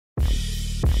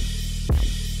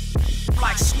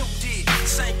like Snoop did.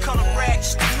 Same color rag,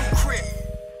 just a new crib.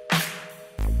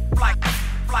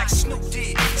 Like Snoop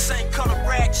did. Same color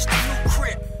rag, just a new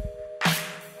crib.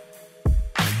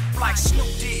 Like Snoop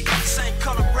did. Same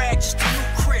color rag, just a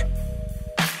new crib.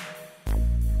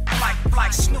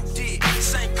 Like Snoop did.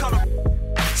 Same color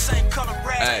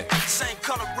rag. Same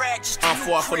color rag, just a I'm new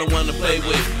far from crib. the one to play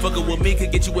with. Fucking with me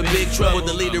could get you in big trouble.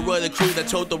 The leader of the crew that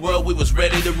told the world we was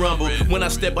ready to rumble. When I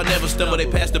step, I never stumble. They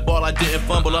passed the ball, I didn't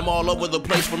fumble. I'm all over the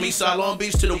place, from East Side Long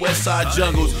Beach to the West Side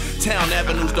jungles. Town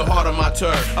avenues, the heart of my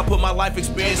turf. I put my life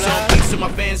experience on beats so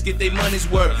my fans get their money's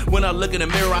worth. When I look in the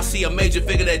mirror, I see a major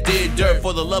figure that did dirt.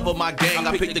 For the love of my gang,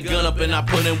 I pick the gun up and I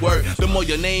put in work. The more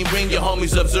your name ring, your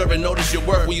homies observe and notice your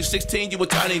work. When you 16, you a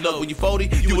tiny low. When you 40,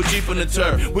 you a G from the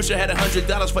turf. Wish I had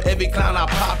 $100 for every clown I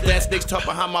pop. That snakes talk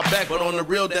behind my back, but on the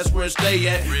real, that's where it stay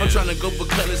at. I'm trying to go for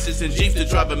cutlasses and Jeeps to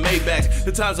driving Maybachs.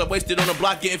 The times I wasted on the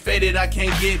block getting faded, I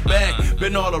can't get back.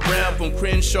 Been all around from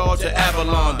Crenshaw to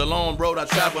Avalon. The long road I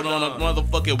traveled on, a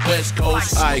motherfucking West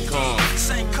Coast icon.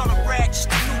 Same color rag, just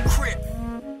a new crib.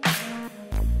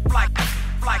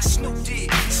 Like Snoop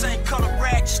did. Same color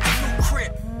rag, just a new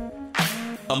crib.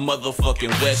 A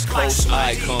motherfucking West Coast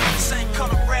icon. Same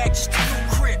color rag, just a new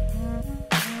crib.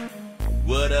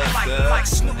 What up, Like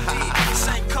Snoop did.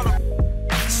 Same color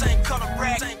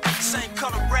rag. Same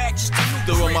color rag, just a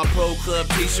new Threw on crib. my Pro Club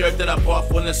t-shirt that I bought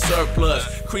from the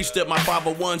surplus. Creased up my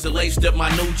 501s and laced up my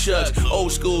new chucks.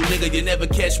 Old school nigga, you never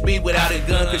catch me without a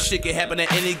gun. Cause shit can happen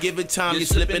at any given time. You're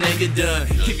slipping and you're done.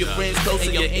 Keep your friends close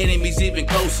and your enemies even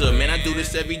closer. Man, I do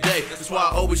this every day. That's why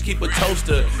I always keep a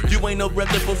toaster. You ain't no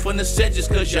reputable from the set just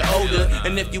cause you're older.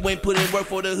 And if you ain't put in work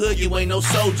for the hood, you ain't no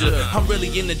soldier. I'm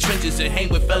really in the trenches and hang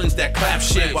with felons that clap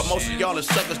shit. While most of y'all are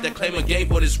suckers that claim a game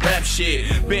for this rap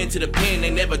shit. Been to the pen, they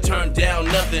never turn down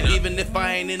nothing. Even if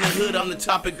I ain't in the hood, I'm the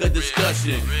topic of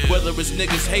discussion. Whether it's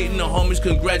niggas hating or homies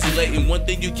congratulating. One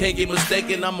thing you can't get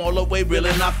mistaken, I'm all the way real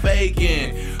and not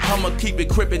faking. I'ma keep it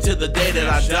crippin' till the day that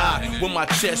I die. With my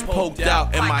chest poked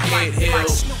out and my head held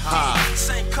high.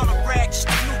 Same color rag, just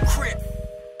a new crib.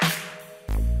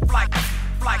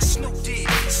 Like Snoop did.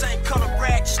 Same color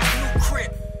rag, just a new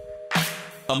crib.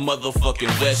 A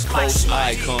motherfucking West Coast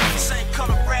icon. Same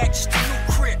color rag, just a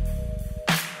new crib.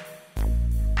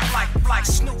 Like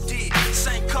Snoop did.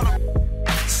 Same color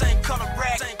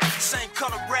rag. Same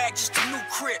color rag, just a new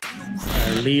crib.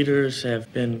 Our leaders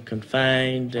have been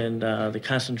confined in the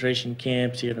concentration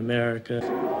camps here in America.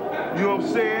 You know what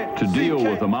I'm saying? To deal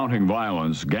with the mounting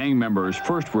violence, gang members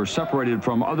first were separated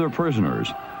from other prisoners.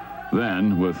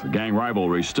 Then, with gang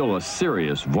rivalry still a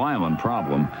serious, violent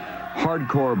problem,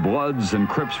 hardcore Bloods and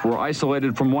Crips were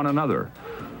isolated from one another.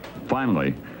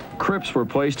 Finally, Crips were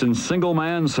placed in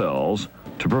single-man cells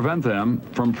to prevent them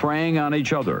from preying on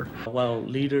each other. While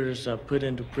leaders are put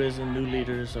into prison, new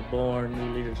leaders are born,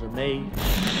 new leaders are made.